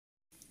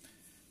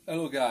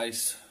Hello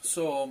guys,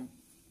 so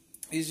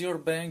is your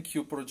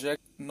Benq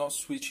project not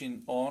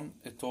switching on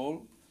at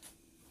all,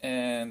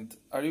 and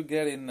are you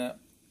getting a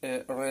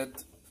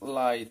red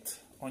light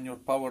on your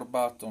power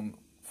button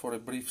for a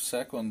brief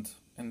second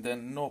and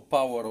then no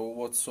power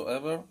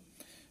whatsoever?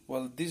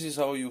 Well, this is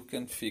how you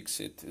can fix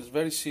it. It's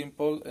very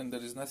simple and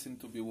there is nothing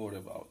to be worried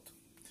about.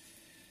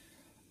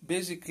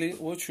 Basically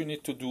what you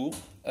need to do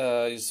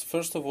is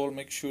first of all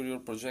make sure your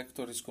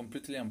projector is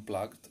completely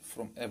unplugged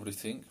from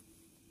everything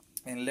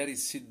and let it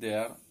sit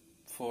there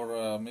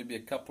for maybe a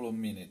couple of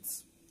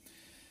minutes.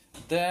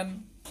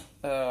 Then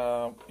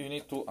you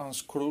need to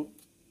unscrew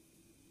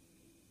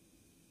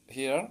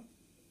here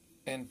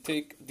and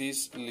take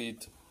this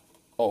lid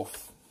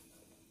off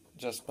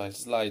just by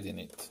sliding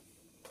it.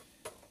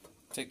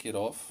 Take it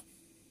off.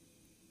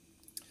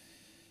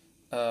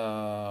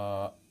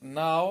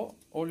 Now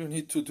all you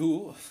need to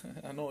do,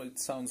 I know it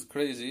sounds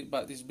crazy,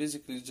 but it's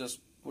basically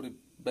just put it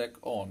back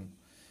on.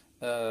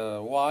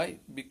 Why?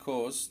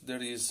 Because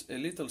there is a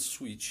little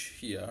switch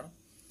here,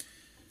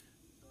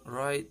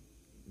 right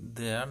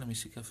there. Let me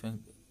see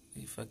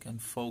if I can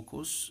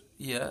focus.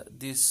 Yeah,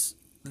 this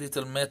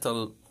little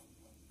metal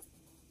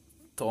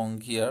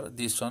tongue here,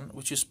 this one,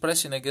 which is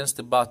pressing against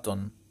the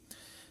button.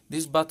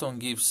 This button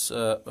gives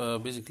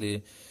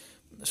basically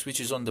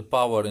switches on the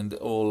power in the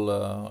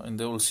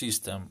whole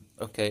system.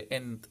 Okay,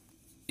 and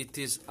it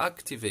is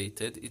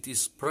activated. It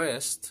is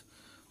pressed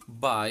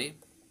by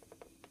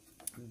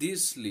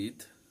this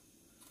lid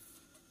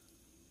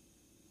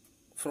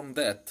from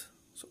that.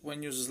 So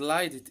when you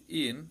slide it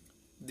in,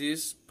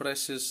 this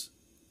presses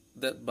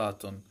that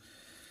button.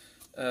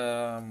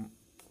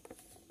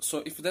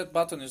 So if that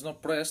button is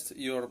not pressed,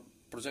 your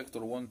projector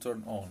won't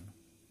turn on.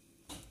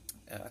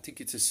 I think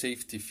it's a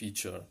safety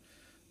feature,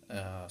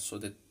 so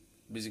that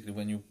basically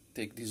when you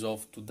take this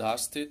off to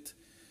dust it,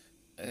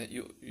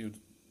 you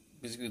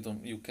basically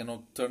you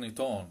cannot turn it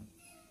on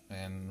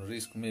and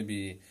risk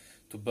maybe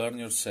to burn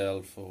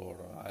yourself, or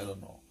I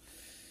don't know.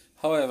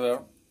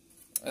 However,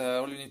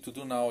 all you need to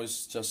do now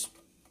is just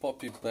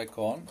pop it back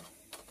on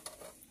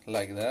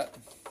like that.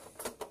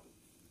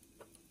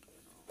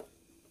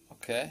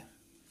 Okay,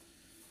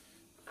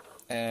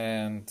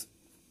 and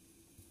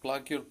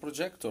plug your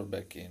projector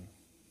back in.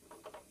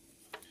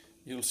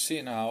 You'll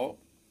see now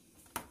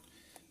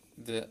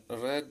the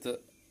red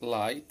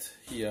light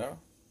here,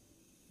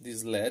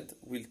 this LED,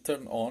 will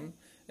turn on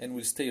and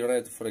will stay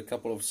red for a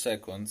couple of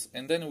seconds,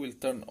 and then it will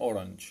turn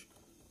orange.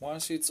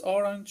 Once it's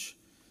orange,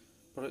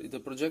 the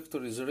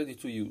projector is ready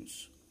to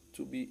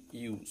be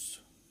used.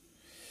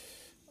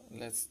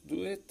 Let's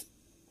do it.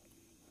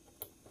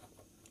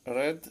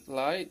 Red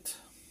light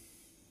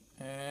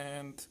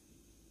and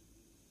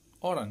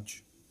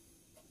orange.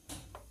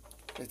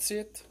 That's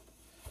it.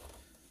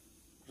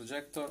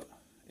 Projector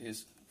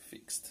is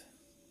fixed.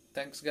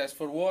 Thanks guys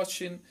for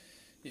watching.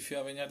 If you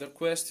have any other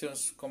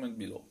questions, comment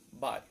below.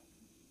 Bye.